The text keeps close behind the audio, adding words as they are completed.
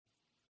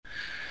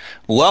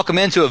Welcome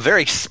into a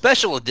very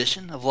special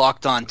edition of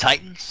Locked On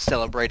Titans,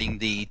 celebrating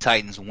the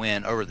Titans'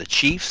 win over the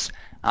Chiefs.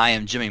 I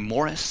am Jimmy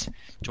Morris,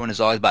 joined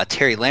as always by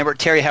Terry Lambert.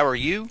 Terry, how are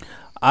you?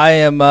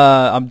 I'm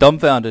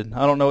dumbfounded.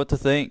 I don't know what to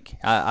think.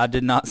 I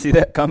did not see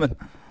that coming.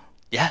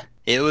 Yeah,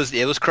 it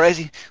was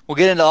crazy. We'll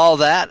get into all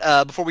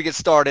that. Before we get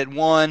started,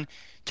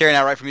 Terry and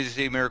I write for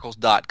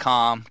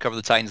MusicCityMiracles.com. Cover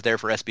the Titans there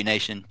for SB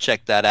Nation.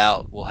 Check that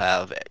out. We'll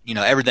have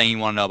everything you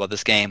want to know about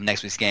this game,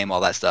 next week's game,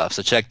 all that stuff.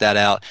 So check that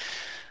out.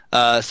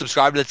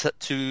 Subscribe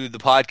to the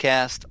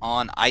podcast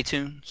on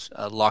iTunes,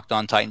 Locked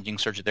On Titans. You can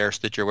search it there,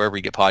 Stitcher, wherever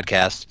you get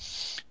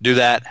podcasts. Do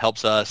that.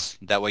 Helps us.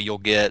 That way you'll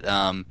get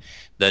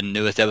the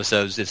newest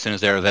episodes as soon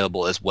as they're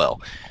available as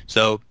well.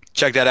 So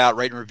check that out.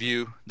 Rate and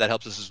review. That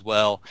helps us as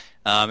well.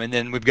 And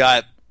then we've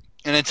got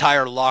an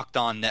entire Locked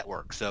On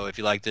network. So if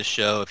you like this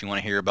show, if you want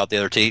to hear about the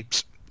other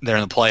teams, they're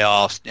in the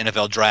playoffs,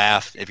 NFL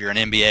draft, if you're an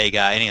NBA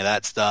guy, any of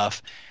that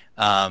stuff,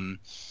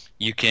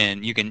 you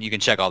can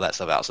check all that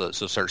stuff out. So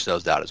search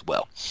those out as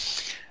well.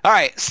 All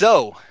right,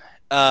 so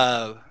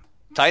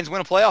Titans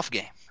win a playoff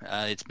game.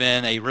 It's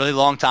been a really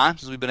long time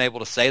since we've been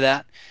able to say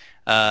that.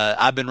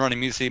 I've been running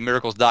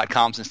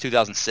MusicCityMiracles.com since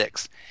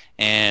 2006,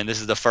 and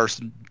this is the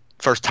first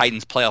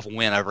Titans playoff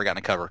win I've ever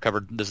gotten to cover.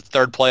 Covered this is the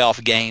third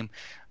playoff game,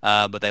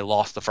 but they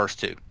lost the first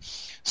two.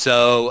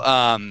 So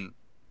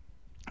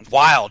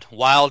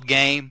wild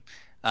game.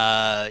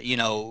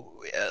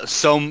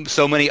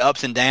 So many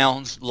ups and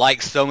downs,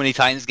 like so many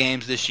Titans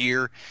games this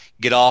year.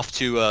 Get off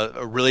to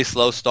a really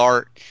slow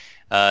start,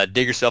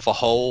 dig yourself a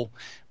hole.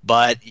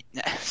 But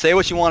say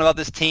what you want about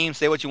this team,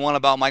 say what you want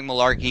about Mike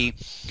Mularkey.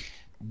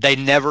 They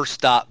never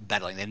stop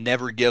battling. They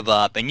never give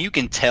up, and you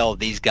can tell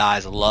these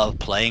guys love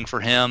playing for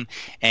him.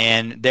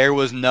 And there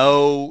was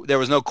no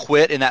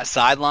quit in that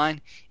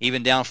sideline.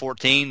 Even down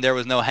 14, there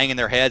was no hanging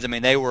their heads. I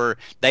mean,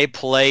 they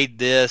played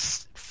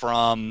this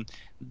from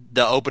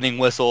the opening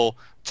whistle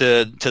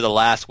to the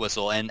last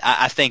whistle, and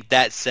I think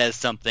that says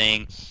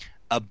something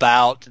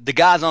about the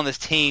guys on this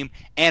team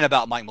and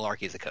about Mike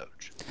Mularkey as a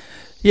coach.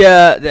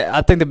 Yeah,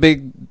 I think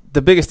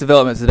the biggest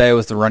development today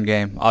was the run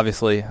game.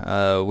 Obviously,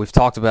 we've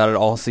talked about it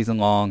all season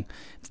long.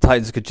 If the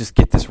Titans could just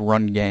get this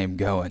run game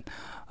going,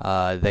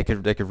 they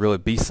could really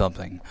be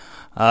something.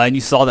 And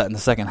you saw that in the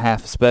second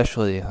half,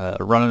 especially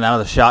running out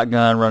of the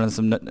shotgun, running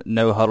some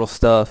no huddle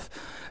stuff.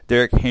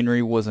 Derrick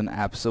Henry was an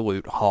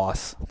absolute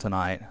hoss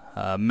tonight.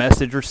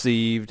 Message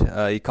received.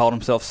 He called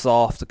himself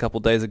soft a couple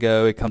days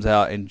ago. He comes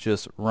out and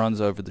just runs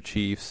over the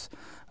Chiefs,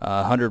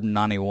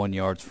 191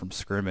 yards from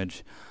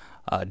scrimmage.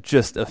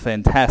 Just a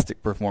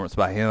fantastic performance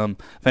by him.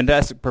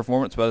 Fantastic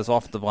performance by his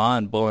offensive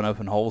line, blowing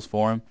open holes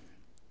for him.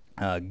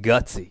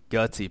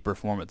 Gutsy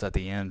performance at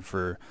the end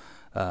for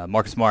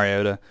Marcus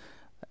Mariota.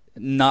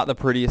 Not the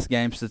prettiest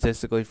game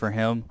statistically for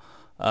him.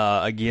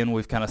 Again,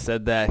 we've kind of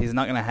said that he's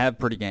not going to have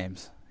pretty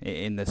games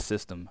in this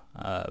system.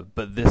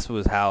 But this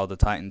was how the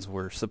Titans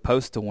were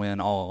supposed to win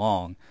all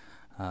along,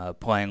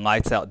 playing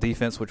lights-out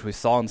defense, which we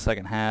saw in the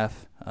second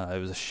half. It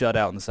was a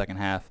shutout in the second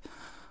half.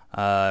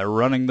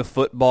 Running the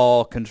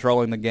football,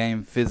 controlling the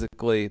game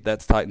physically,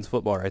 that's Titans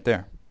football right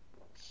there.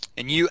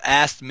 And you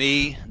asked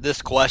me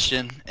this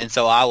question, and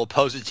so I will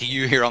pose it to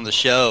you here on the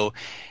show.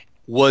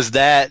 Was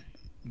that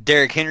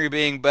Derrick Henry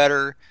being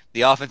better,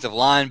 the offensive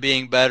line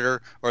being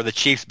better, or the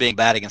Chiefs being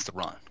bad against the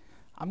run?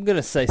 I'm going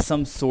to say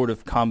some sort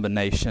of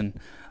combination.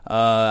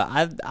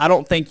 I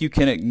don't think you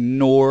can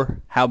ignore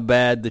how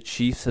bad the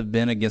Chiefs have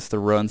been against the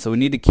run, so we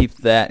need to keep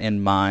that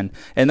in mind.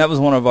 And that was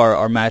one of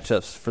our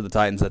matchups for the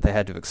Titans that they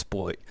had to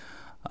exploit.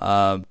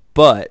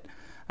 But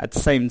at the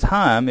same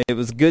time, it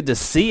was good to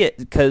see it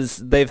because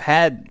they've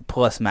had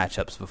plus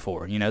matchups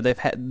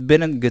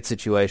been in good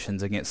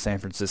situations against San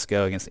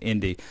Francisco, against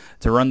Indy,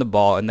 to run the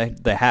ball, and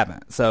they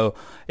haven't. So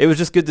it was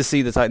just good to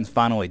see the Titans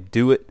finally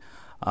do it.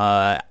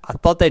 I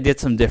thought they did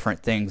some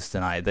different things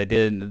tonight.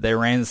 They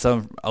ran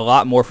a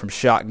lot more from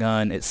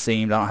shotgun, it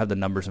seemed. I don't have the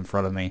numbers in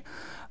front of me.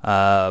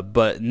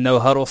 But no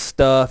huddle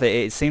stuff.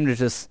 It seemed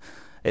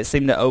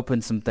to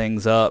open some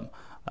things up.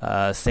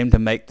 Seemed to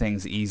make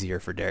things easier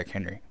for Derrick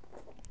Henry.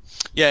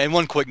 Yeah, and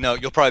one quick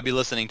note, you'll probably be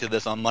listening to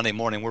this on Monday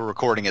morning. We're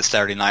recording it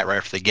Saturday night right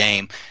after the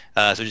game,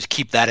 so just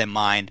keep that in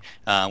mind.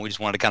 We just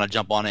wanted to kind of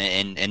jump on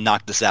it and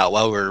knock this out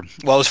while it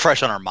was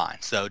fresh on our mind.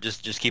 So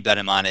just keep that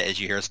in mind as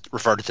you hear us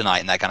refer to tonight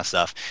and that kind of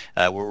stuff.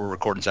 We're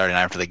recording Saturday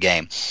night after the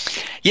game.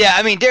 Yeah,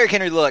 I mean, Derrick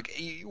Henry, look,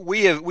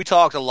 we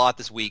talked a lot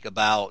this week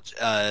about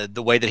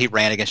the way that he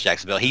ran against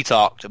Jacksonville. He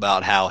talked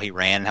about how he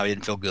ran and how he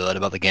didn't feel good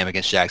about the game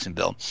against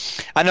Jacksonville.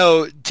 I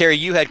know, Terry,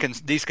 you had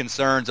these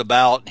concerns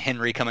about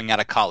Henry coming out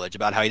of college,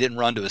 about how he didn't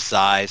run to his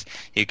size.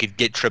 He could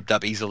get tripped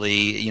up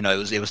easily.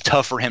 It was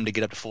tough for him to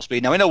get up to full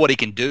speed. Now we know what he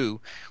can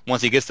do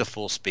once he gets to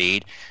full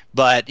speed,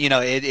 but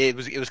it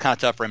was kind of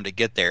tough for him to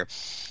get there.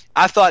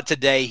 I thought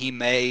tonight he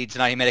made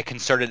a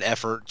concerted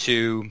effort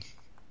to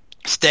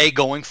stay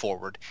going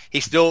forward. He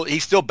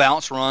still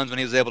bounced runs when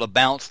he was able to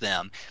bounce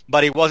them,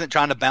 but he wasn't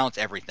trying to bounce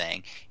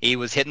everything. He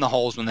was hitting the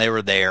holes when they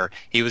were there.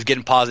 He was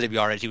getting positive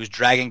yardage. He was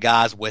dragging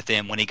guys with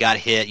him when he got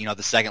hit,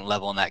 the second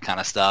level and that kind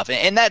of stuff.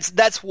 And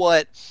that's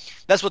what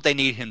they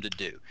need him to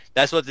do.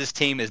 That's what this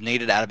team has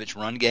needed out of its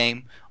run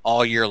game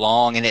all year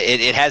long, and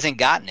it hasn't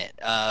gotten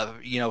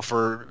it,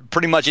 for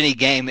pretty much any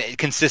game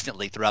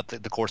consistently throughout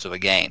the course of a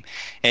game.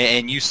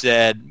 And you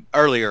said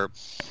earlier,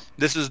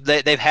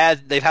 they've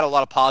had a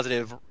lot of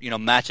positive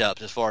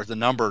matchups as far as the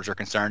numbers are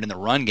concerned in the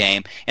run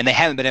game, and they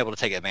haven't been able to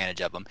take advantage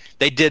of them.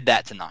 They did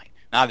that tonight.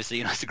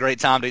 Obviously, it's a great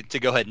time to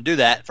go ahead and do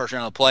that, first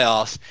round of the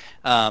playoffs.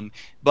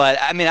 But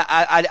I mean,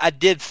 I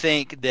did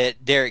think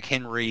that Derrick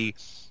Henry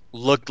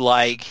looked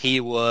like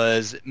he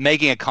was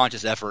making a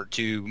conscious effort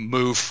to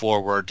move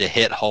forward, to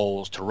hit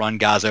holes, to run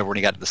guys over when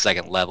he got to the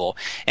second level.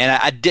 And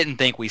I didn't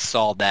think we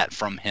saw that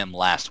from him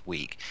last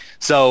week.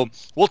 So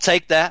we'll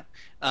take that.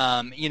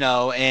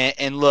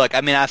 And look, I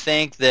mean, I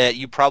think that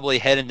you probably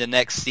head into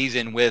next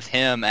season with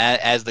him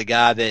as the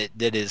guy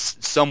that is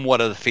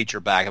somewhat of the feature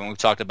back. I mean, we've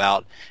talked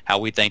about how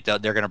we think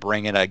that they're going to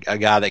bring in a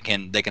guy that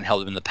can help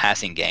them in the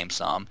passing game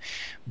some.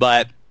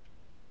 But,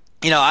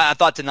 I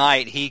thought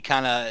tonight he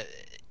kind of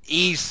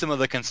ease some of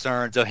the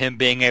concerns of him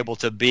being able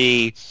to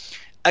be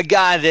a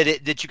guy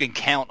that you can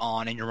count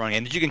on in your run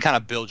game, that you can kind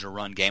of build your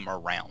run game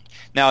around.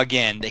 Now,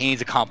 again, he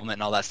needs a compliment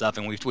and all that stuff,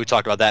 and we've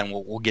talked about that,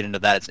 and we'll get into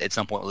that at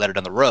some point later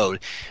down the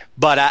road.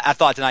 But I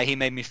thought tonight he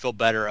made me feel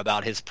better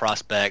about his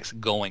prospects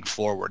going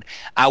forward.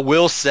 I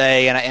will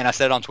say, and I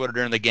said it on Twitter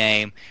during the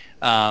game,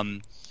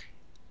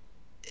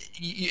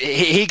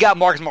 he got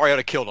Marcus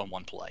Mariota killed on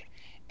one play.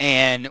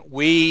 And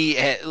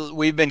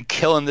we've been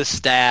killing this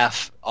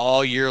staff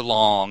all year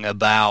long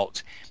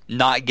about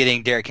not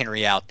getting Derrick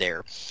Henry out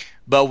there,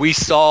 but we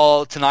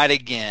saw tonight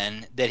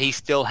again that he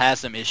still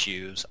has some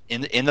issues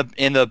in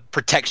the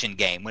protection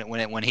game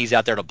when he's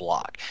out there to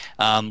block.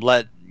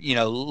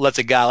 Lets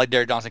a guy like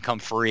Derek Johnson come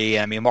free.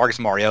 I mean, Marcus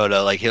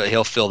Mariota, like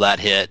he'll feel that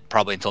hit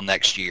probably until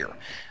next year.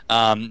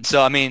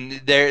 So I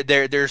mean,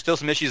 there's still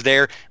some issues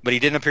there, but he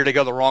didn't appear to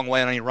go the wrong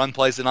way on any run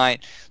plays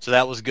tonight, so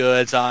that was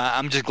good. So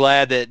I'm just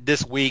glad that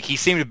this week he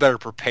seemed better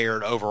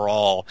prepared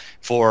overall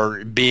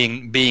for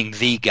being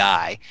the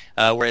guy.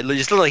 Where it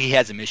just looked like he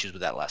had some issues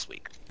with that last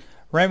week.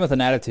 Ran with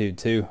an attitude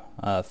too.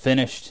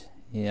 Finished.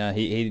 Yeah,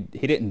 he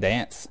didn't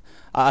dance.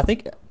 I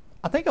think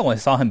I only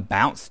saw him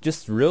bounce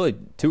just really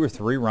 2 or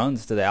 3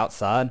 runs to the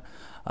outside.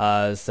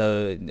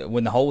 So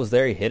when the hole was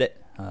there, he hit it.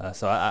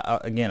 So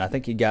I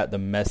think he got the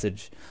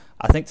message.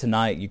 I think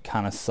tonight you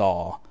kind of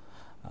saw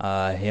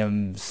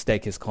him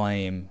stake his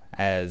claim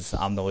as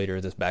I'm the leader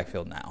of this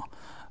backfield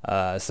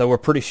now. So we're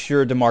pretty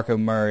sure DeMarco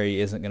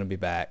Murray isn't going to be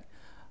back.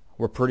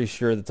 We're pretty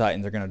sure the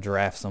Titans are going to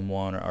draft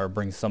someone or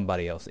bring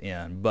somebody else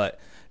in. But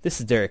this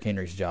is Derrick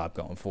Henry's job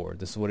going forward.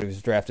 This is what he was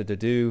drafted to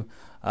do.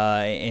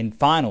 And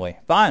finally,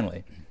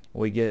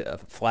 we get a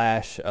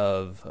flash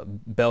of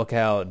bell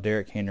cow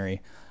Derrick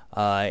Henry.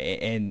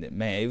 And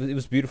man, it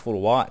was beautiful to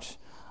watch.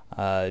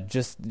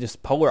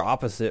 Just polar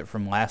opposite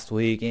from last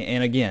week,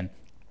 and again,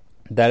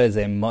 that is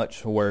a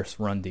much worse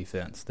run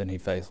defense than he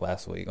faced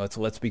last week.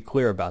 Let's be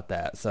clear about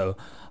that. So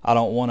I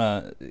don't want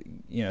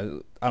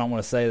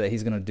to say that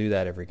he's going to do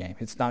that every game.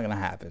 It's not going to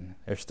happen.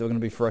 There's still going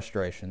to be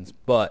frustrations,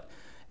 but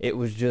it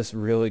was just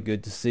really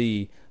good to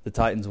see the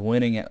Titans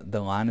winning at the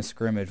line of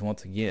scrimmage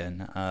once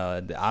again.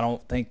 I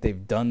don't think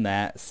they've done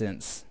that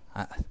since.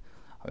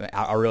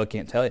 I really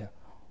can't tell you.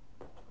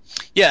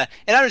 Yeah,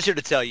 and I'm just here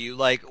to tell you,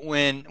 like,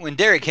 when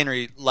Derrick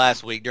Henry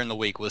last week during the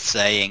week was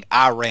saying,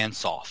 I ran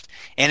soft,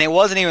 and it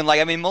wasn't even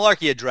like, I mean,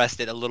 Mularkey addressed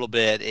it a little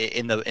bit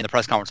in the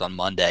press conference on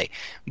Monday,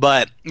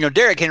 but,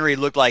 Derrick Henry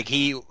looked like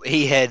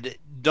he had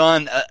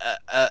done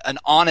an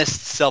honest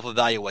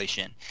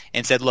self-evaluation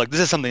and said, look, this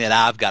is something that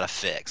I've got to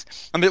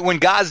fix. I mean, when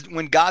guys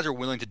are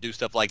willing to do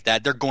stuff like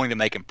that, they're going to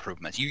make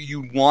improvements.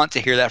 You want to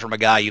hear that from a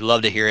guy. You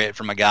love to hear it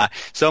from a guy.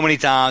 So many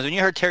times, when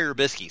you heard Terry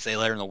Robisky say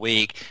later in the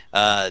week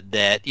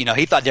that,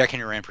 he thought Derrick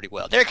Henry ran pretty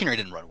well. Derrick Henry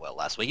didn't run well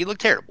last week. He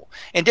looked terrible.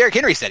 And Derrick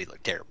Henry said he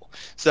looked terrible.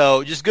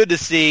 So just good to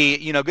see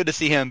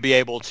him be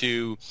able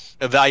to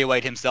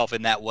evaluate himself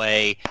in that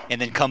way and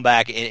then come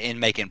back and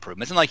make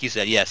improvements. And like you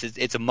said, yes,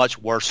 it's a much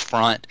worse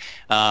front.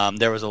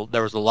 There was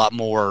a lot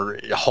more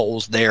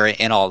holes there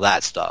and all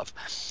that stuff,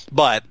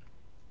 but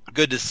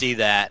good to see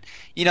that.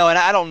 And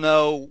I don't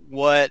know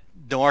what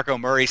DeMarco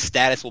Murray's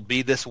status will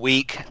be this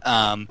week.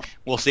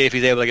 We'll see if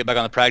he's able to get back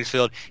on the practice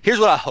field. Here's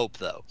what I hope,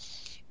 though: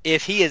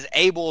 if he is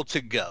able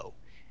to go,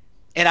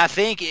 and I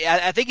think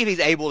if he's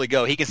able to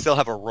go, he can still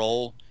have a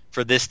role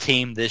for this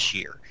team this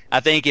year.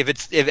 I think if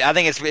it's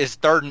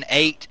 3rd and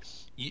 8.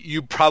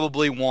 You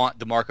probably want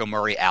DeMarco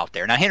Murray out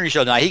there. Now, Henry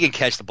showed tonight he can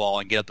catch the ball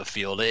and get up the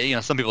field.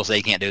 Some people say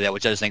he can't do that,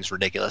 which I just think is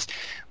ridiculous.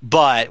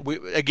 But,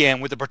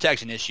 again, with the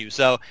protection issue.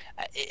 So,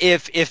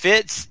 if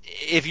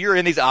you're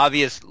in these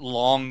obvious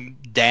long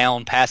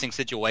down passing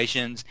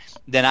situations,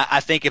 then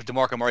I think if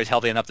DeMarco Murray's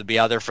healthy enough to be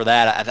out there for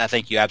that, I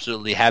think you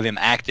absolutely have him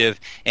active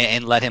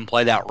and let him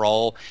play that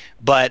role.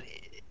 But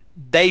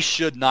they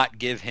should not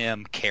give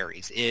him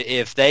carries.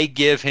 If they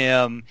give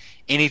him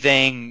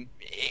anything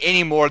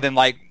any more than,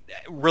 like,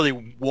 really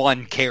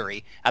one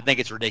carry, I think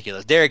it's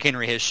ridiculous. Derrick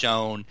Henry has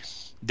shown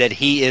that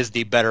he is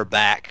the better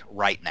back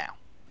right now.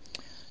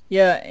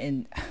 Yeah,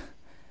 and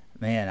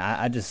man,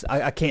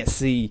 I can't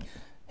see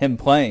him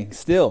playing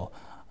still.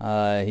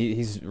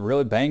 He's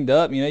really banged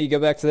up. You go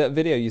back to that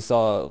video you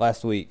saw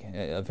last week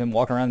of him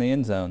walking around the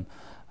end zone.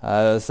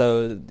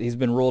 So he's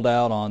been ruled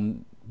out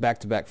on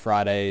back-to-back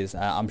Fridays.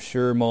 I'm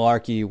sure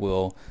Mularkey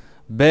will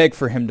beg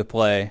for him to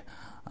play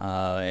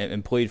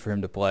and plead for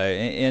him to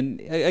play. And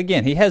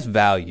again, he has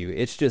value.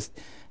 It's just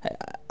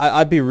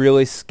I'd be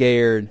really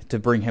scared to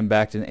bring him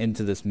back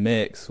into this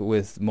mix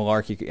with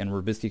Mularkey and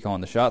Robiskie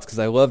calling the shots because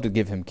I love to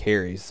give him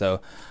carries.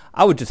 So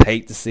I would just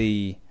hate to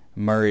see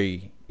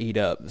Murray eat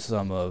up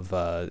some of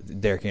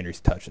Derrick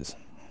Henry's touches.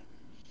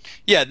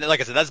 Yeah,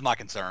 like I said, that's my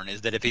concern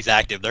is that if he's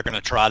active, they're going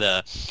to try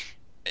to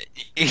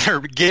either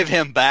give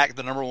him back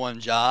the number one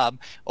job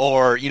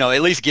or,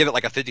 at least give it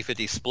like a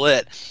 50-50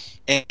 split,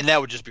 and that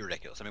would just be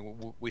ridiculous. I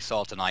mean, we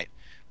saw tonight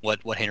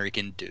what Henry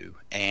can do,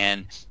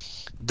 and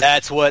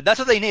that's what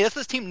they need. That's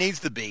what this team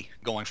needs to be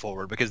going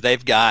forward because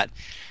they've got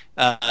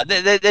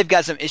they've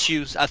got some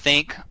issues, I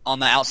think, on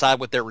the outside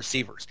with their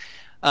receivers.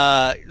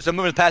 So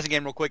moving to the passing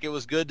game real quick, it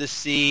was good to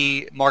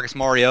see Marcus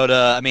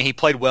Mariota. I mean, he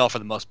played well for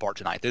the most part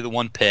tonight through the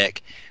one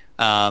pick.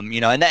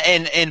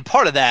 And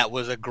part of that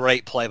was a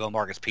great play by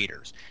Marcus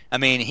Peters. I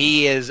mean,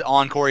 he is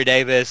on Corey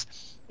Davis.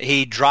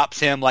 He drops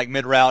him like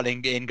mid-route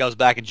and goes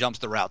back and jumps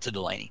the route to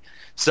Delaney.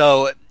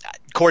 So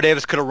Corey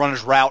Davis could have run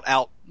his route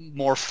out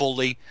more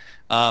fully.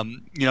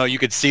 You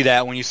could see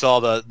that when you saw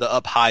the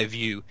up-high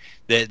view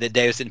that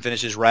Davis didn't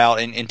finish his route.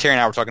 And Terry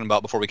and I were talking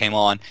about before we came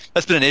on.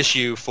 That's been an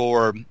issue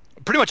for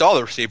pretty much all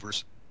the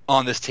receivers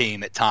on this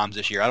team at times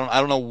this year. I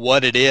don't know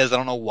what it is. I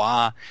don't know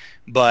why.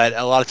 But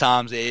a lot of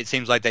times it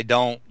seems like they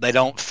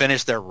don't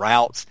finish their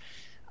routes.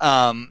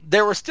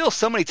 There were still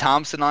so many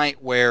times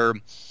tonight where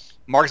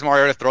Marcus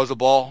Mariota throws a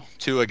ball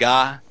to a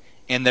guy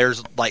and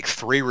there's like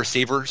three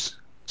receivers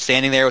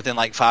standing there within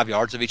like 5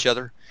 yards of each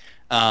other,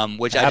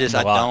 which I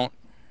don't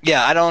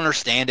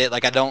understand it.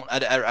 Like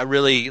I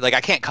really like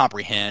I can't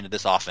comprehend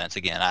this offense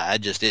again.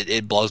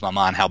 It blows my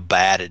mind how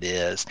bad it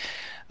is.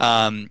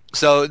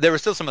 So there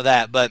was still some of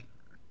that, but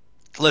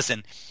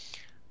listen.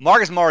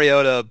 Marcus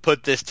Mariota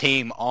put this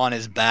team on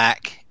his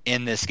back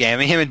in this game. I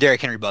mean, him and Derrick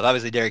Henry both.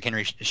 Obviously, Derrick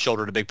Henry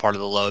shouldered a big part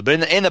of the load.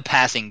 But in the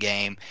passing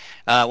game,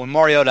 when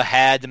Mariota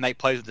had to make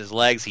plays with his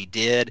legs, he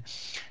did.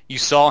 You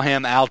saw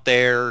him out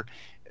there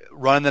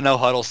running the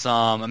no-huddle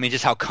some. I mean,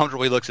 just how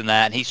comfortable he looks in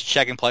that. And he's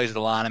checking plays at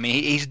the line. I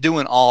mean, he's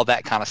doing all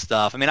that kind of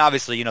stuff. I mean,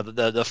 obviously,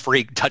 the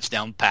freak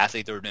touchdown pass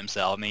he threw to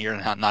himself. I mean, you're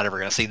not ever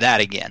going to see that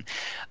again.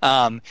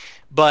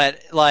 But,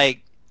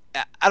 like,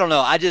 I don't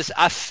know. I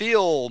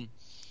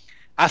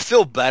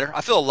feel better.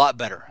 I feel a lot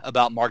better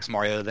about Marcus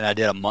Mariota than I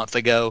did a month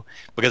ago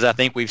because I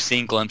think we've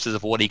seen glimpses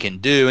of what he can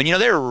do. And,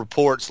 there were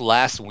reports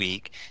last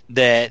week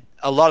that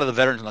a lot of the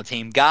veterans on the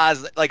team,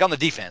 guys like on the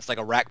defense, like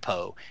a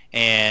Rakpo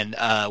and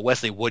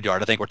Wesley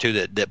Woodyard, I think were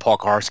two that Paul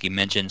Kaharski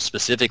mentioned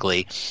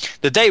specifically,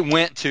 that they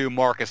went to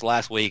Marcus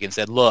last week and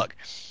said, look,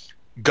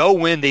 go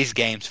win these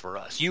games for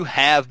us. You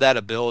have that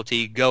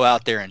ability. Go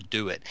out there and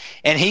do it.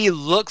 And he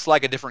looks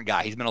like a different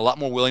guy. He's been a lot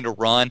more willing to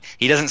run.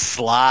 He doesn't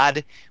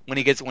slide when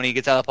he gets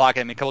out of the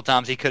pocket. I mean, a couple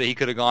times he could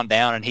have gone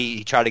down and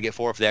he tried to get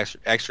forward for the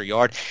extra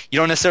yard. You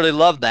don't necessarily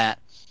love that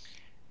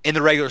in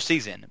the regular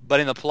season, but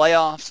in the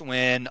playoffs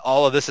when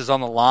all of this is on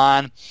the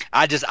line,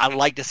 I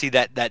like to see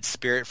that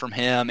spirit from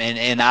him,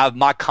 and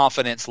my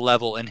confidence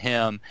level in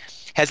him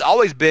has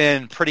always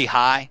been pretty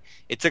high.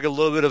 It took a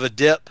little bit of a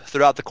dip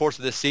throughout the course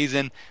of this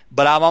season,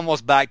 but I'm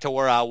almost back to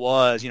where I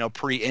was,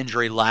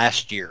 pre-injury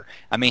last year.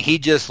 I mean, he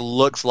just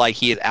looks like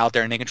he is out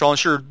there and in control. And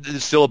sure,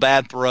 it's still a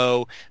bad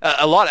throw.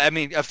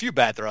 A few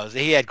bad throws.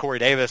 He had Corey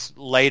Davis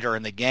later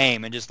in the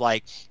game and just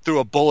like threw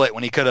a bullet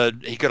when he could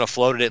have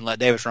floated it and let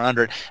Davis run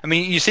under it. I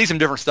mean, you see some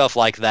different stuff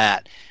like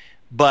that,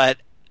 but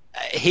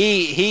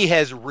he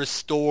has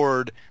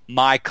restored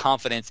my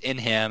confidence in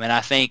him, and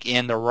I think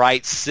in the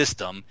right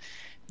system,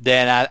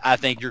 then I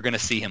think you're going to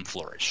see him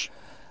flourish.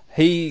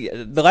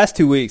 The last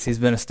 2 weeks, he's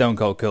been a stone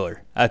cold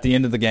killer at the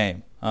end of the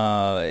game.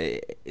 The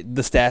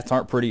stats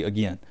aren't pretty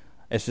again.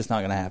 It's just not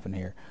going to happen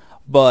here.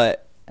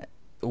 But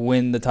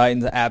when the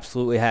Titans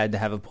absolutely had to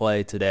have a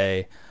play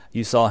today,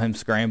 you saw him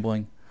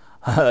scrambling.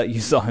 You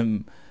saw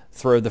him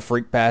throw the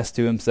freak pass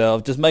to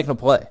himself, just making a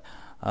play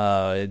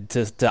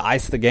to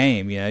ice the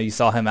game. You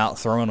saw him out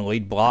throwing a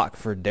lead block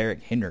for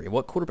Derrick Henry.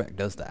 What quarterback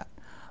does that?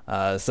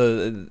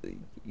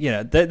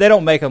 They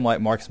don't make him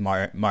like Marcus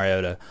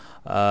Mariota,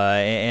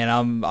 and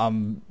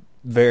I'm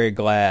very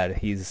glad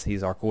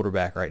he's our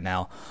quarterback right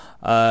now.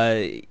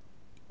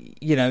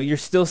 You're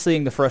still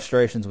seeing the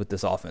frustrations with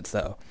this offense,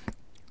 though.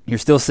 You're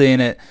still seeing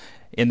it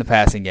in the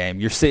passing game.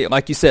 You're seeing,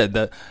 like you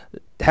said,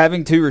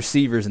 having two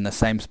receivers in the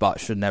same spot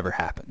should never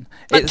happen.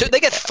 They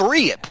get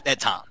three at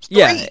times.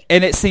 Yeah,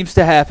 and it seems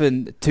to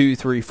happen 2,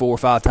 3, 4,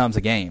 5 times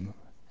a game,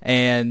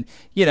 and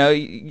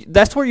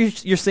that's where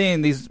you're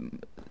seeing these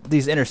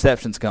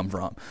interceptions come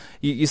from.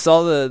 You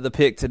saw the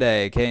pick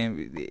today.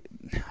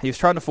 He was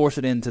trying to force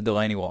it into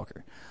Delaney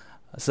Walker.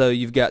 So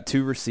you've got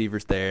two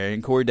receivers there,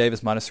 and Corey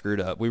Davis might have screwed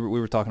up. We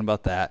were talking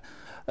about that.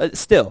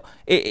 Still,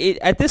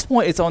 at this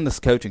point, it's on this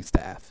coaching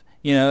staff.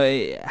 You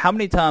know, how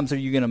many times are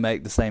you going to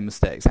make the same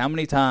mistakes? How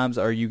many times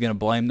are you going to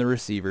blame the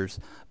receivers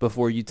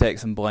before you take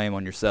some blame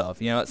on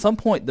yourself? You know, at some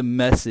point the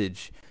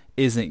message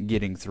isn't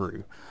getting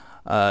through.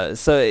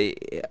 So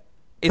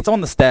it's on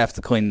the staff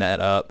to clean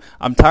that up.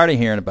 I'm tired of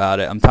hearing about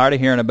it. I'm tired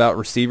of hearing about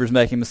receivers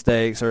making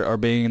mistakes or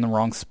being in the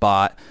wrong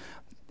spot.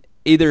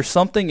 Either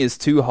something is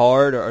too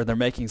hard or they're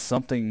making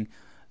something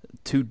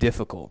too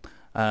difficult.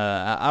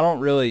 I don't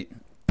really...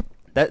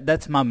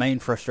 That's my main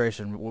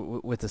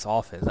frustration with this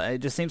offense. It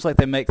just seems like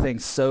they make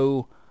things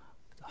so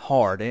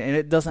hard, and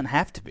it doesn't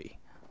have to be.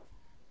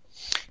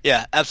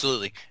 Yeah,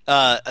 absolutely.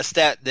 A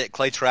stat that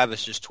Clay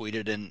Travis just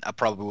tweeted, and I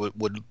probably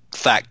would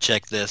fact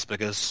check this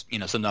because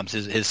sometimes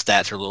his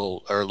stats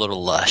are a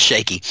little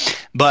shaky.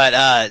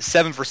 But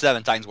 7 for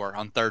 7 Titans were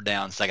on third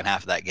down, second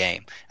half of that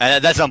game,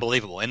 and that's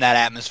unbelievable in that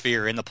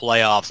atmosphere in the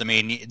playoffs. I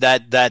mean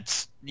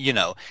that's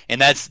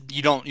and that's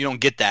you don't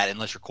get that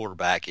unless your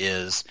quarterback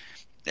is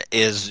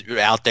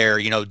out there,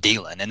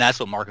 dealing, and that's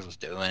what Marcus was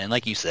doing. And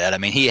like you said, I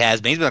mean,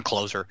 he's been a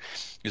closer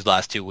these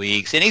last 2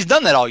 weeks, and he's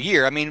done that all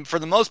year. I mean, for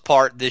the most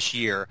part this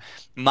year,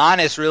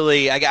 minus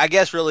really, I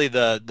guess, really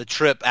the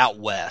trip out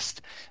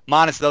west,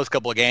 minus those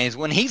couple of games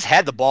when he's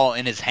had the ball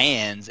in his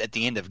hands at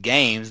the end of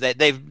games, that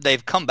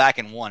they've come back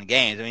and won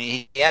games. I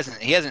mean, he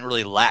hasn't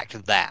really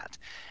lacked that.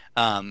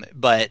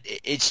 But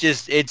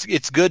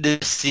it's good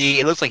to see.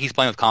 It looks like he's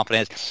playing with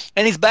confidence,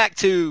 and he's back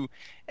to.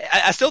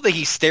 I still think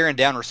he's staring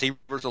down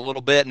receivers a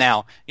little bit.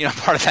 Now,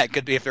 part of that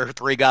could be if there are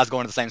 3 guys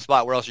going to the same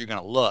spot, where else are you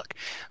going to look?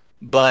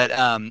 But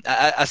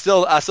I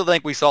still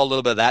think we saw a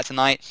little bit of that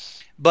tonight.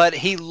 But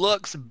he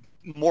looks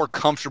more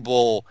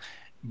comfortable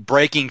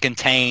breaking,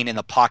 contain in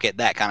the pocket,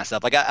 that kind of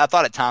stuff. Like I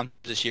thought at times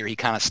this year he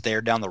kind of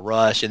stared down the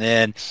rush and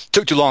then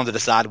took too long to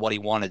decide what he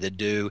wanted to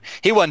do.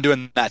 He wasn't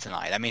doing that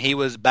tonight. I mean, he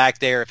was back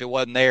there. If it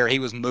wasn't there, he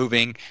was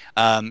moving,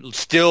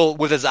 still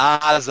with his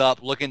eyes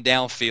up, looking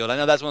downfield. I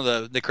know that's one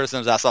of the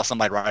criticisms I saw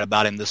somebody write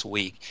about him this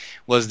week,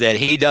 was that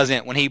he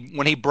doesn't, when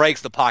he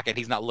breaks the pocket,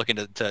 he's not looking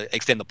to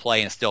extend the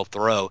play and still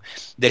throw.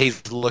 That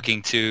he's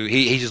looking to,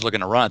 he's just looking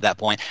to run at that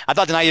point. I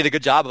thought tonight he did a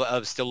good job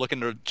of still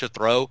looking to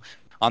throw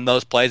on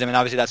those plays. I mean,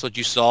 obviously that's what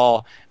you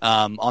saw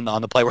on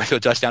the play where he threw a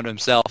touchdown to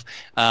himself.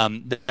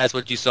 That's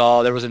what you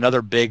saw. There was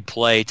another big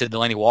play to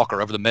Delaney Walker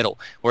over the middle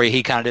where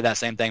he kind of did that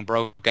same thing,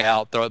 broke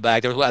out, throw it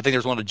back. I think there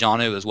was one to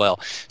Jonnu as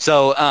well.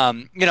 So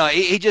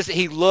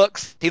he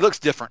looks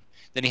different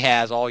than he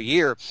has all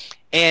year.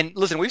 And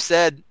listen, we've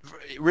said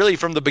really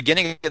from the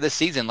beginning of this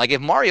season, like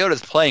if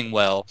Mariota's playing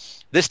well,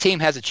 this team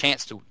has a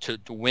chance to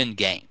win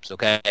games.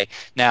 Okay,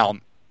 now.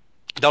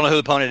 Don't know who the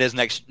opponent is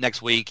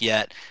next week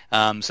yet, so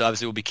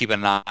obviously we'll be keeping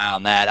an eye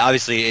on that.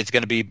 Obviously, it's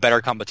going to be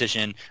better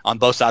competition on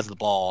both sides of the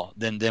ball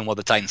than what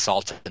the Titans saw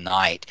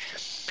tonight.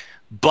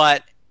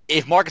 But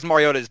if Marcus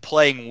Mariota is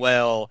playing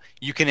well,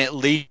 you can at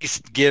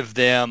least give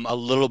them a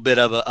little bit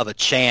of a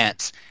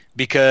chance,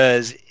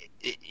 because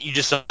you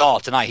just saw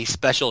tonight he's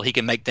special. He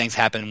can make things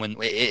happen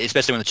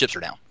especially when the chips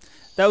are down.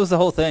 That was the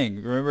whole thing.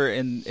 Remember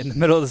in the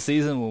middle of the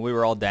season when we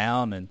were all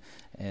down and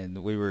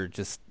we were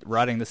just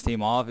writing this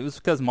team off, it was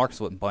because Marcus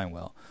wasn't playing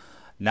well.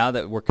 Now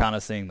that we're kind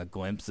of seeing the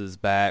glimpses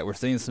back, we're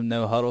seeing some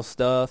no-huddle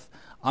stuff,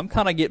 I'm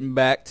kind of getting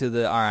back to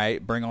the, all right,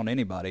 bring on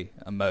anybody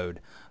mode.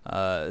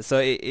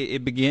 So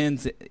it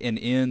begins and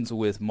ends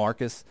with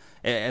Marcus.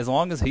 As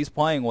long as he's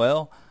playing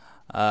well,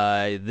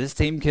 this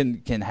team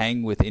can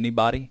hang with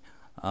anybody.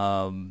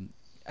 Okay,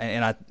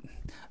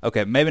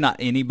 maybe not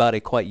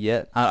anybody quite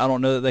yet. I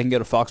don't know that they can go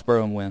to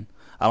Foxborough and win.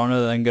 I don't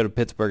know that they can go to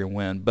Pittsburgh and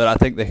win, but I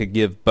think they could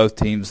give both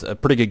teams a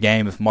pretty good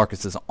game if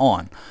Marcus is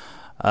on.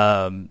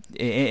 And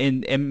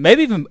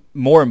maybe even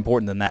more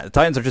important than that, the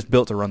Titans are just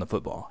built to run the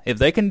football. If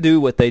they can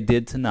do what they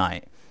did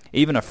tonight,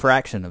 even a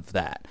fraction of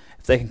that,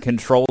 if they can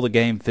control the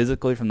game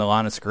physically from the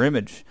line of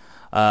scrimmage,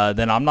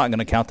 then I'm not going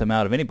to count them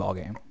out of any ball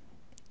game.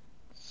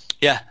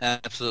 Yeah,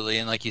 absolutely.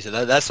 And like you said,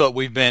 that's what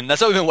we've been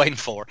waiting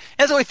for.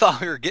 That's what we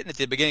thought we were getting at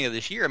the beginning of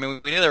this year. I mean,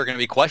 we knew there were going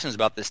to be questions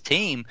about this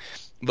team,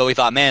 but we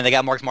thought, man, they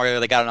got Marcus Mariota,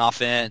 they got an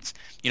offense.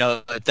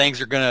 Things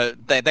are gonna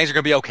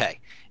be okay.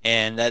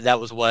 And that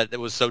was what it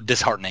was so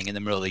disheartening in the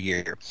middle of the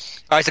year.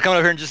 All right, so coming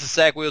up here in just a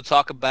sec, we'll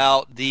talk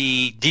about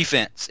the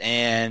defense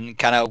and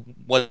kind of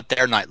what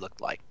their night looked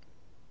like.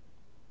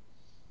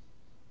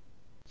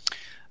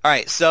 All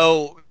right,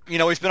 so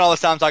we spent all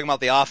this time talking about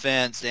the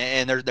offense,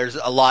 and there's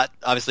a lot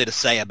obviously to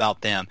say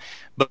about them.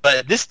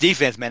 But this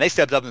defense, man, they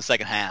stepped up in the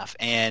second half,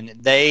 and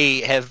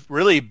they have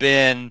really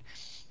been.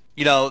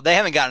 They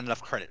haven't gotten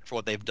enough credit for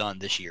what they've done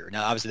this year.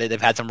 Now, obviously, they've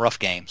had some rough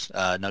games,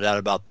 no doubt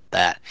about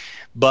that.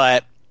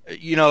 But,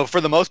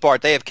 for the most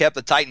part, they have kept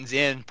the Titans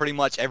in pretty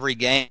much every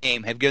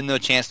game, have given them a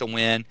chance to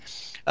win,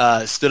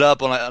 stood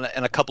up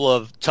in a couple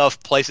of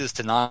tough places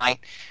tonight.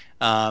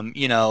 And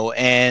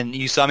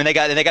you saw, I mean, they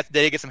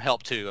did get some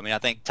help too. I mean, I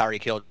think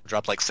Tyreek Hill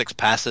dropped like 6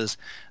 passes.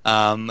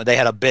 They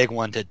had a big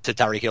one to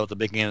Tyreek Hill at the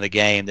beginning of the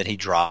game that he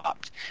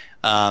dropped.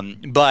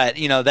 But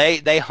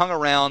they hung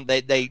around.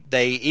 They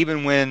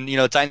even when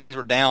the Titans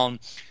were down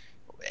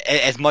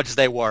as much as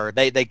they were,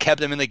 they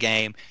kept them in the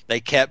game. They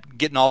kept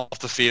getting off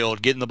the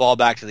field, getting the ball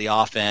back to the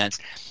offense.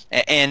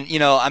 And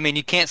I mean,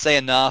 you can't say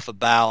enough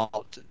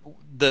about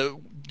the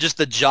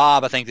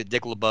job I think that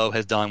Dick LeBeau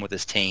has done with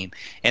his team,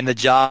 and the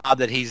job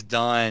that he's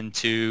done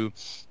to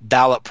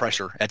dial up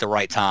pressure at the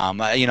right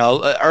time.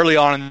 Early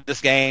on in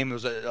this game, there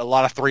was a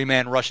lot of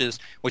 3-man rushes,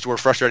 which were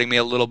frustrating me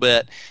a little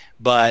bit.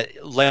 But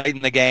late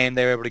in the game,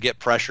 they were able to get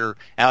pressure.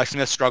 Alex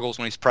Smith struggles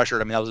when he's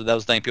pressured. I mean, that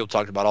was the thing people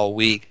talked about all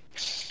week.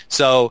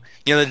 So,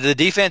 the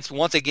defense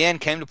once again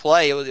came to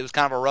play. It was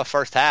kind of a rough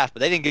first half, but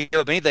they didn't give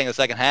up anything in the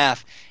second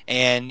half.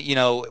 And,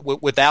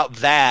 without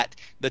that,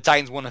 the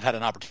Titans wouldn't have had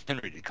an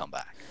opportunity to come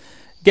back.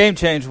 Game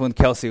changed when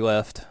Kelsey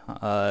left.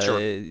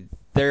 Sure.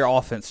 Their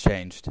offense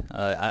changed.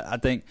 I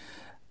think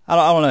I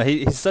don't know.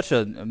 He's such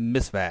a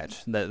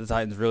mismatch that the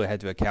Titans really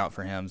had to account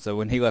for him. So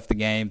when he left the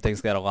game,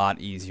 things got a lot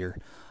easier.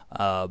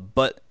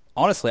 But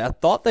honestly, I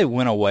thought they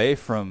went away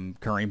from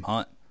Kareem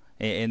Hunt,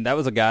 and that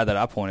was a guy that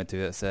I pointed to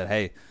that said,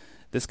 "Hey,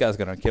 this guy's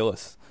going to kill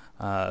us."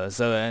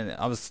 And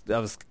I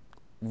was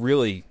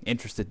really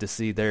interested to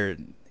see their.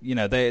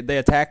 They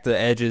attacked the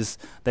edges.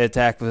 They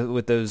attacked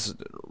with those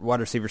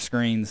wide receiver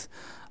screens.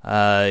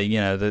 I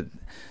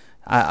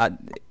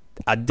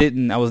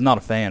was not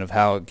a fan of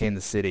how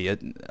Kansas City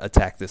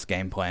attacked this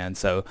game plan.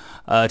 So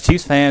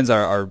Chiefs fans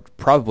are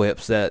probably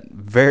upset,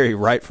 very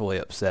rightfully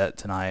upset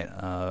tonight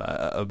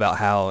about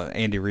how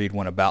Andy Reid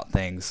went about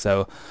things.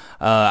 So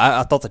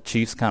I thought the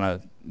Chiefs kind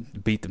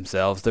of beat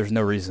themselves. There's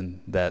no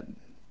reason that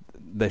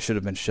they should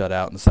have been shut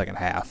out in the second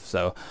half.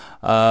 So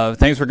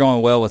things were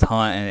going well with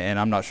Hunt, and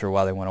I'm not sure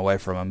why they went away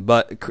from him.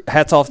 But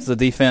hats off to the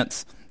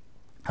defense.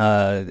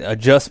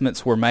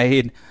 Adjustments were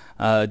made,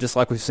 just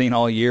like we've seen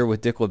all year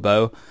with Dick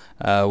LeBeau.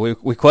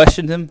 We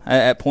questioned him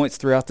at points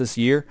throughout this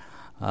year,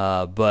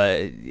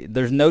 but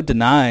there's no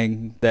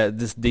denying that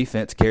this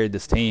defense carried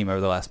this team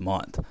over the last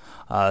month.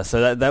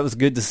 So that was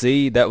good to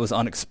see. That was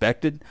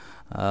unexpected,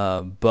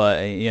 but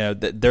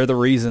they're the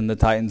reason the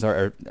Titans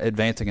are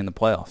advancing in the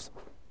playoffs.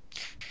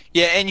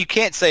 Yeah, and you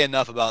can't say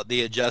enough about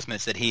the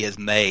adjustments that he has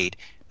made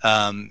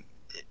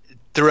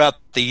throughout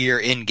the year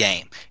in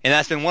game, and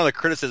that's been one of the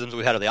criticisms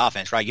we had of the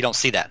offense. Right, you don't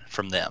see that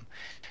from them.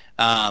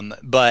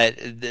 But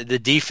the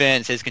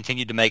defense has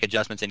continued to make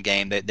adjustments in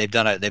game. They've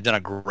done a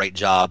great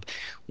job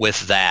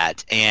with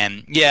that.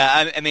 And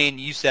yeah, I mean,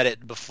 you said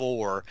it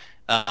before.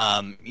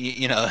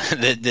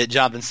 That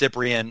Jonathan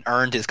Cyprien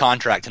earned his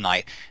contract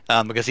tonight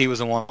because he was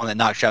the one that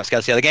knocked Travis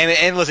Kelce out of the game.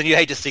 And listen, you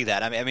hate to see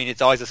that. I mean,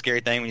 it's always a scary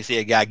thing when you see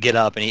a guy get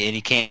up and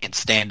he can't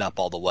stand up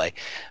all the way.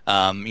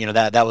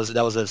 That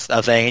was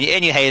a thing,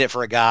 and you hate it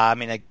for a guy. I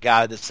mean, a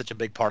guy that's such a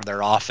big part of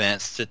their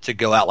offense to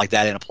go out like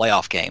that in a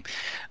playoff game.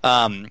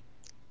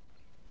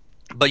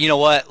 But you know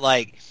what?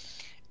 Like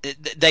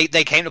they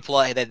came to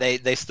play.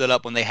 They stood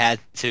up when they had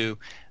to,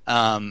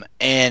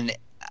 and.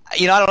 I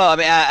don't know. I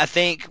mean, I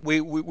think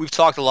we've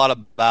talked a lot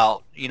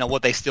about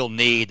what they still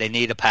need. They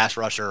need a pass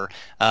rusher.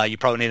 You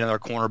probably need another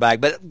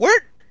cornerback. But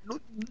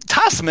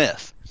Ty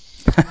Smith?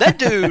 That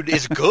dude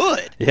is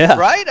good. Yeah.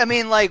 Right? I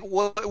mean, like,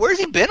 where's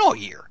he been all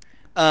year?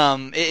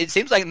 It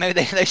seems like maybe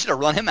they should have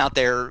run him out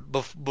there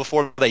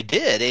before they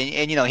did.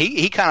 And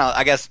he kind of,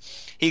 I guess,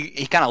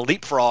 he kind of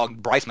leapfrogged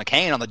Bryce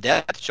McCain on the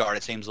depth chart.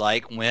 It seems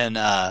like when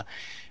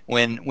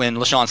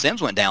LaShawn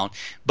Sims went down.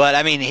 But,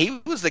 I mean, he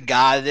was the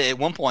guy that at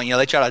one point,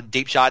 they tried a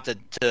deep shot to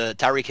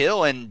Tyreek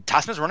Hill, and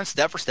Ty Smith's running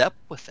step for step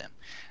with him.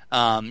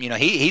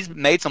 He's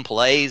made some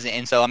plays,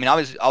 and so, I mean,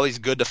 always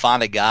good to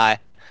find a guy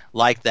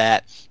like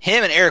that.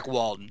 Him and Eric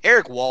Walden.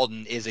 Eric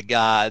Walden is a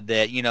guy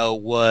that,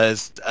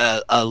 was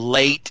a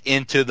late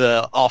into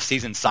the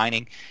offseason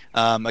signing,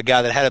 a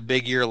guy that had a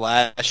big year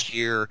last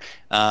year,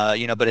 but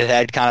it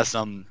had kind of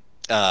some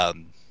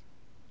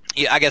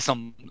I guess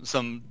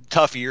some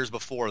tough years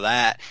before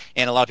that,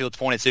 and a lot of people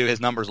pointed to his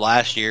numbers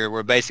last year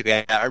were basically,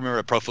 I remember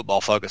a Pro Football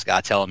Focus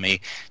guy telling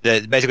me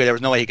that basically there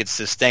was no way he could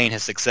sustain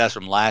his success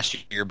from last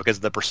year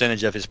because the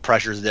percentage of his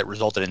pressures that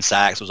resulted in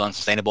sacks was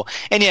unsustainable.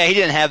 And yeah, he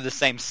didn't have the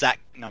same sack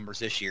numbers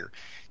this year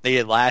they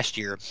did last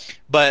year.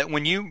 But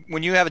when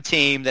you have a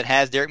team that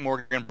has Derek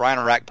Morgan, Brian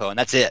Orakpo, and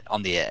that's it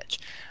on the edge,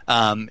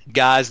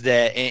 guys,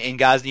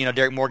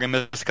 Derek Morgan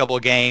missed a couple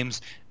of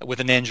games with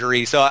an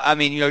injury. So, I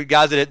mean,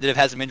 guys that have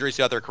had some injuries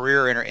throughout their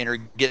career and are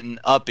getting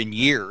up in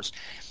years,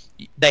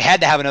 they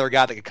had to have another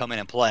guy that could come in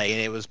and play, and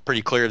it was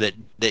pretty clear that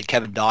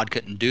Kevin Dodd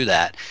couldn't do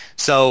that.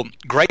 So,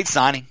 great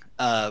signing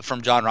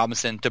from John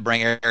Robinson to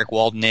bring Eric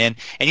Walden in.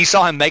 And you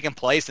saw him making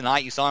plays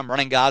tonight. You saw him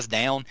running guys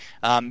down.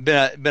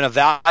 Been a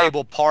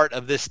valuable part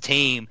of this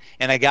team,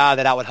 and a guy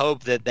that I would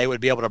hope that they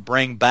would be able to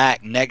bring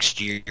back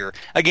next year.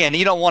 Again,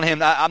 you don't want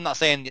him. I'm not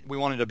saying we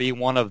want him to be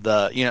one of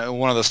the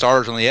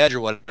starters on the edge or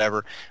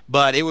whatever,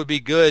 but it would be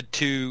good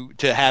to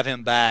have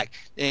him back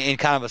in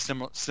kind of a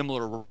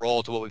similar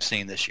role to what we've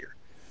seen this year.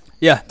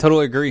 Yeah,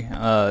 totally agree.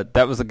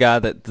 That was a guy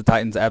that the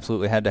Titans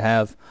absolutely had to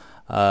have.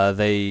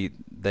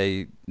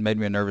 They made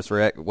me nervous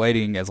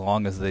waiting as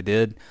long as they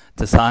did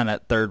to sign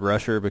that third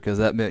rusher, because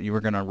that meant you were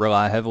going to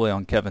rely heavily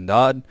on Kevin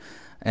Dodd,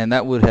 and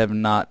that would have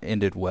not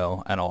ended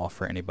well at all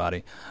for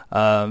anybody.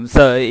 Going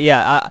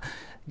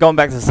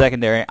back to the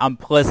secondary, I'm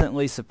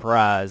pleasantly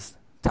surprised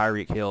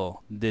Tyreek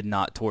Hill did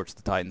not torch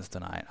the Titans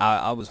tonight.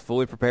 I was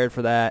fully prepared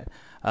for that.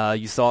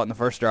 You saw it in the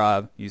first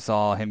drive. You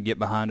saw him get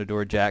behind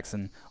Adoree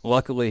Jackson.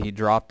 Luckily, he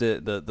dropped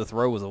it. The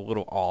throw was a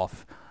little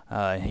off,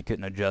 and he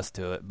couldn't adjust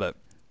to it. But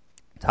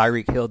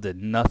Tyreek Hill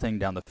did nothing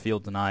down the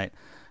field tonight,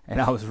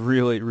 and I was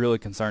really, really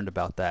concerned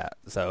about that.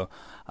 So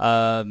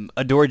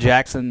Adoree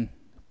Jackson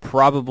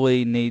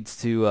probably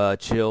needs to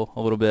chill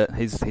a little bit.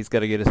 He's got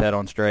to get his head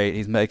on straight.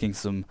 He's making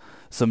some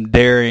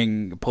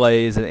daring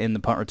plays in the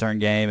punt return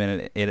game,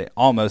 and it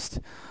almost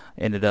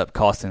ended up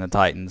costing the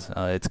Titans.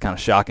 It's kind of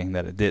shocking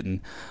that it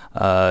didn't.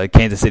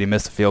 Kansas City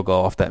missed a field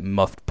goal off that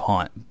muffed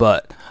punt,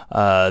 but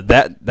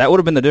that would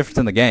have been the difference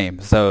in the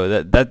game.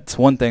 So that's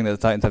one thing that the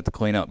Titans have to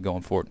clean up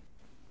going forward.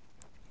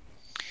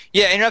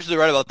 Yeah, and you're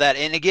absolutely right about that.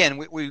 And again,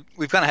 we've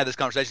kind of had this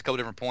conversation a couple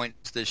different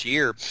points this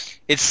year.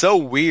 It's so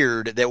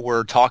weird that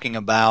we're talking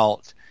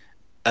about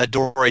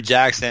Adoree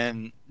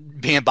Jackson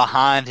being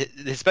behind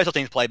his special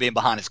teams play, being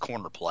behind his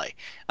corner play.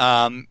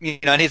 And he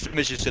had some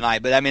issues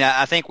tonight. But I mean,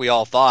 I think we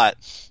all thought,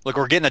 look,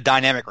 we're getting a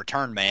dynamic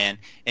return man,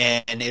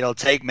 and it'll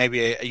take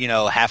maybe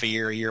half a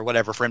year,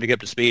 whatever, for him to get up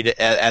to speed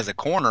as a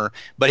corner.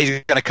 But he's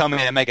going to come in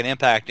and make an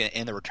impact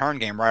in the return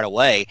game right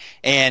away.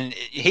 And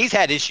he's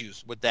had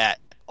issues with that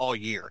all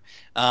year,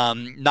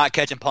 not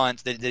catching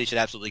punts that he should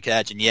absolutely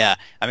catch, and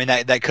I mean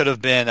that could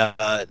have been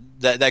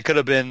that could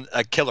have been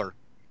a killer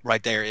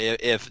right there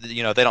if they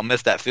don't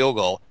miss that field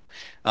goal.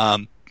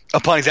 A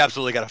punt, he's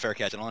absolutely got a fair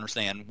catch. I don't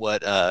understand what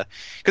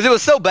because it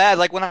was so bad.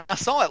 Like when I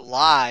saw it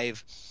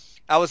live,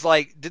 I was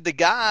like, did the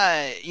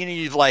guy you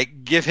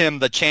give him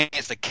the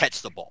chance to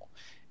catch the ball?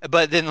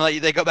 But then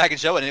they go back and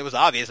show it, and it was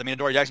obvious. I mean,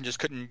 Adoree Jackson just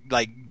couldn't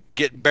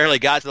barely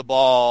got to the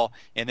ball,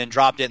 and then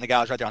dropped it, and the guy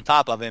was right there on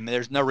top of him.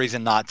 There's no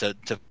reason not to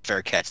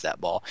fair catch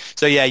that ball.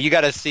 So yeah, you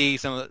got to see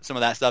some of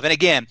that stuff. And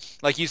again,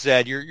 like you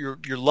said,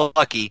 you're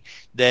lucky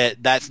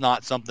that that's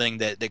not something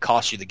that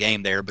costs you the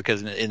game there,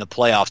 because in the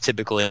playoffs,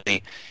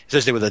 typically,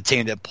 especially with a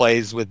team that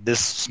plays with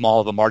this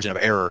small of a margin of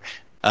error,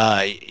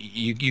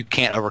 you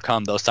can't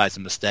overcome those types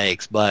of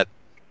mistakes. But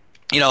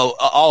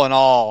all in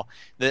all,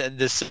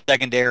 the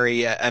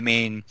secondary, I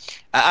mean,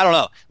 I don't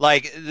know.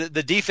 Like,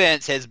 the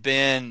defense has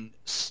been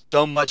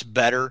so much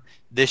better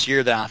this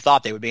year than I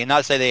thought they would be. And not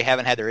to say they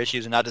haven't had their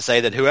issues, and not to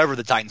say that whoever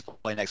the Titans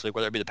play next week,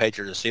 whether it be the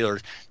Patriots or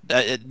Steelers,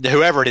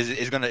 whoever it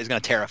is going to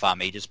terrify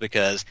me, just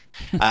because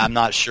I'm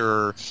not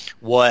sure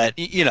what,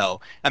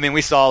 I mean,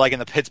 we saw, like, in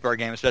the Pittsburgh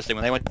game, especially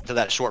when they went to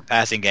that short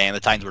passing game, the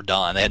Titans were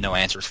done. They had no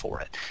answers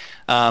for it.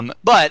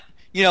 But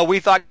we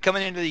thought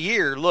coming into the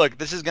year, look,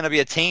 this is going to be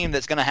a team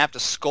that's going to have to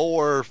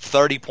score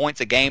 30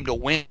 points a game to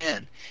win.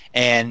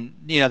 And,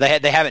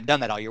 they haven't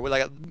done that all year. We're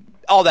like,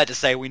 all that to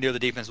say, we knew the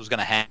defense was going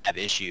to have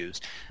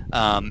issues.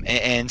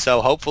 And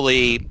so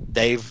hopefully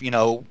they've,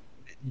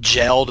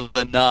 gelled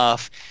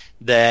enough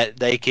that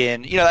they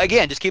can,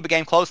 again, just keep a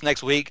game close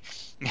next week.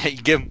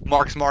 Give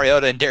Marcus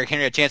Mariota and Derrick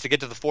Henry a chance to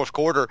get to the fourth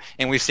quarter,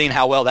 and we've seen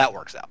how well that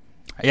works out.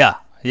 Yeah,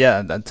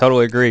 I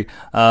totally agree.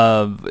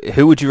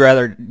 Who would you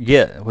rather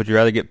get? Would you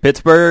rather get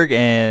Pittsburgh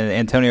and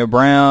Antonio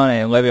Brown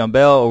and Le'Veon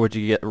Bell, or would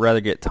you rather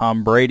get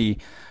Tom Brady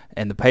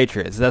and the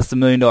Patriots? That's the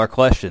million-dollar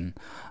question.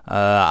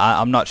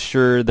 I'm not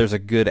sure there's a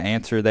good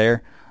answer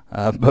there.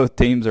 Both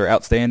teams are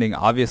outstanding,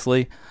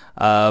 obviously.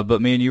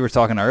 But me and you were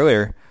talking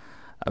earlier.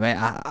 I mean,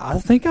 I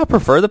think I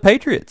prefer the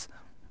Patriots.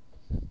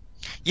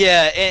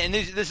 Yeah, and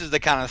this is the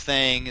kind of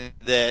thing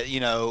that,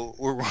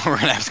 we're going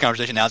to have this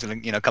conversation now. It's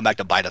going to, come back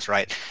to bite us,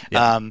 right?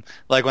 Yeah.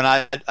 Like when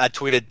I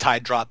tweeted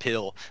Tide drop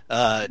Hill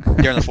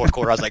during the fourth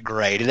quarter, I was like,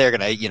 great. They're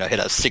going to, hit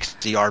a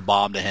 60-yard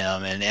bomb to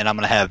him, and I'm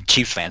going to have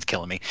Chiefs fans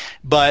killing me.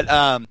 But,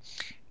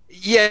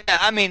 yeah,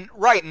 I mean,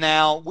 right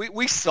now,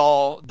 we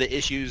saw the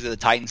issues that the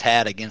Titans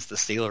had against the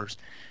Steelers.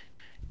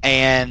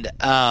 And,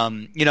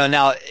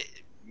 now,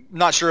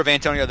 not sure if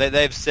Antonio,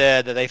 they've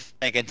said that they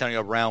think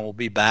Antonio Brown will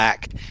be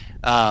back.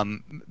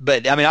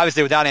 But I mean,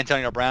 obviously, without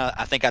Antonio Brown,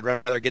 I think I'd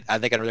rather get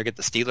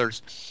the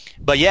Steelers.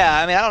 But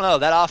yeah, I mean, I don't know,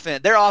 that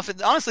offense. Their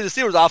offense, honestly, the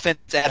Steelers' offense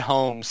at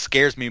home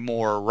scares me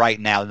more right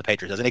now than the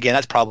Patriots does. And again,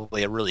 that's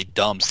probably a really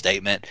dumb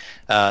statement.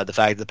 The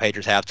fact that the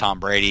Patriots have Tom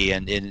Brady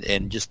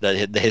and just the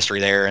history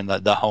there and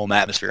the home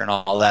atmosphere and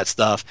all that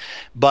stuff.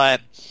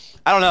 But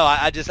I don't know.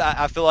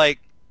 I feel like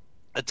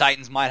the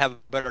Titans might have a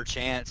better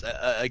chance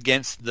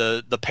against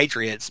the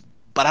Patriots.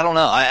 But I don't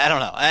know. I don't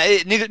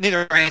know.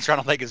 Neither answer I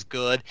don't think is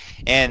good,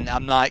 and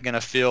I'm not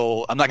gonna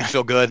feel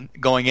good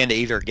going into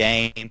either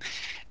game.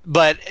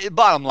 But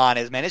bottom line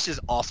is, man, it's just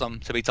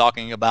awesome to be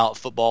talking about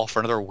football for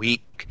another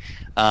week.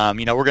 We're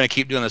going to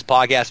keep doing this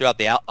podcast throughout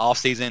the off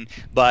season,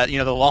 but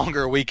the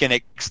longer we can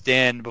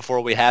extend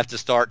before we have to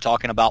start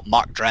talking about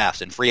mock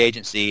drafts and free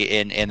agency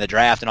and the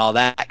draft and all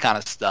that kind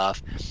of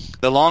stuff,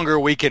 the longer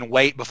we can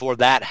wait before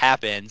that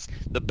happens,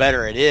 the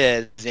better it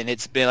is. And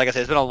it's been, like I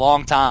said, it's been a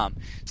long time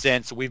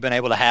since we've been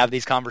able to have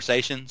these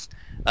conversations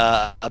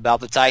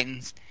about the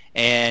Titans.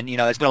 And,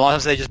 it's been a long time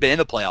since they've just been in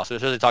the playoffs. So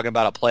they're talking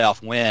about a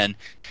playoff win.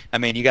 I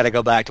mean, you got to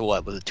go back to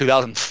what was it,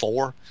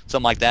 2004,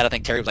 something like that. I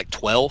think Terry was like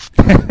 12.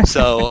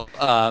 So,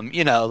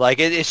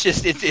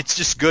 it's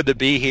just good to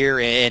be here,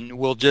 and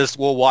we'll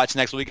watch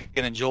next week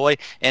and enjoy.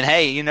 And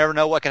hey, you never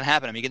know what can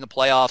happen. I mean, you get in the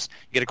playoffs,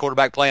 you get a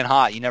quarterback playing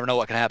hot, you never know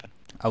what can happen.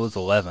 I was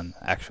 11,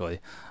 actually.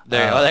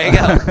 There you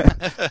go.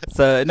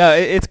 So, no,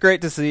 it's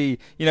great to see.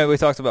 We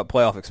talked about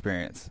playoff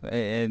experience,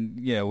 and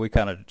we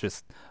kind of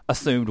just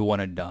assumed one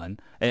and done,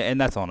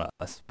 and that's on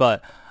us.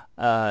 But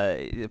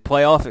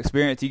playoff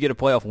experience, you get a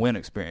playoff win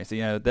experience.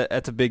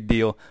 That's a big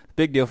deal.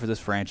 Big deal for this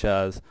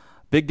franchise.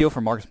 Big deal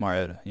for Marcus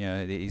Mariota.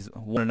 He's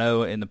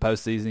 1-0 in the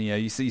postseason.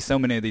 You see so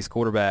many of these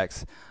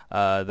quarterbacks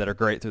that are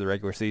great through the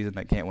regular season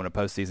that can't win a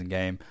postseason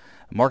game.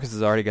 Marcus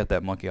has already got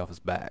that monkey off his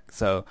back.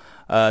 So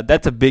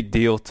that's a big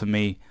deal to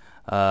me.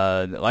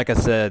 Like I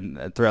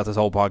said throughout this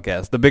whole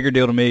podcast, the bigger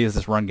deal to me is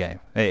this run game.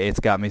 It's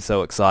got me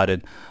so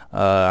excited.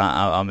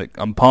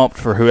 I'm pumped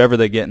for whoever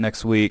they get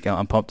next week.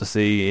 I'm pumped to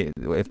see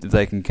if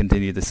they can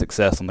continue the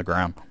success on the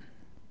ground.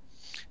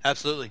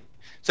 Absolutely.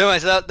 So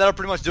anyways, that'll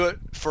pretty much do it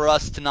for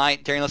us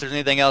tonight, Terry, unless there's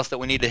anything else that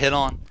we need to hit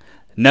on.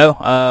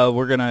 No,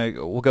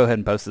 we'll go ahead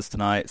and post this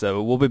tonight.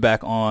 So we'll be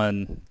back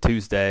on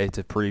Tuesday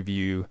to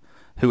preview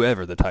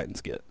whoever the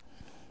Titans get.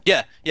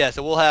 Yeah.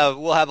 So we'll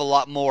have a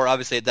lot more,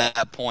 obviously, at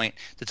that point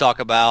to talk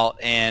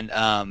about, and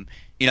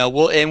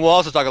we'll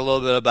also talk a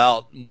little bit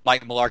about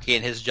Mike Mularkey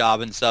and his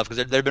job and stuff,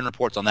 because there've been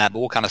reports on that, but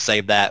we'll kind of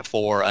save that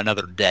for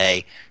another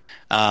day.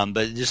 But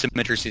just some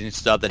interesting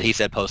stuff that he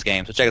said post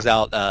game. So check us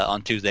out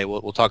on Tuesday.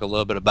 We'll talk a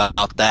little bit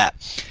about that.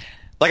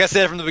 Like I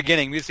said from the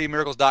beginning,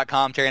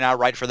 MusicCityMiracles.com. Terry and I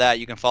write for that.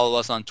 You can follow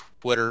us on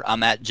Twitter.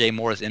 I'm at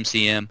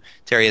JMorrisMCM.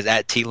 Terry is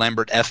at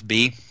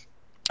TLambertFB.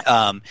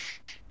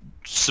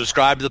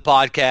 Subscribe to the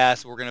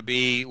podcast.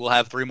 We'll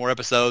have 3 more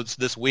episodes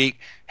this week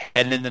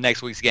heading into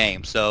next week's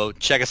game. So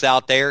check us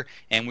out there,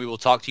 and we will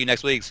talk to you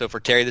next week. So for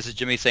Terry, this is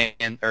Jimmy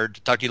saying, or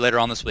talk to you later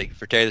on this week.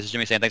 For Terry, this is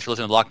Jimmy saying thanks for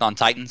listening to Locked On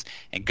Titans,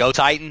 and go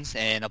Titans,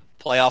 and a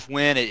playoff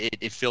win.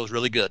 It feels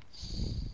really good.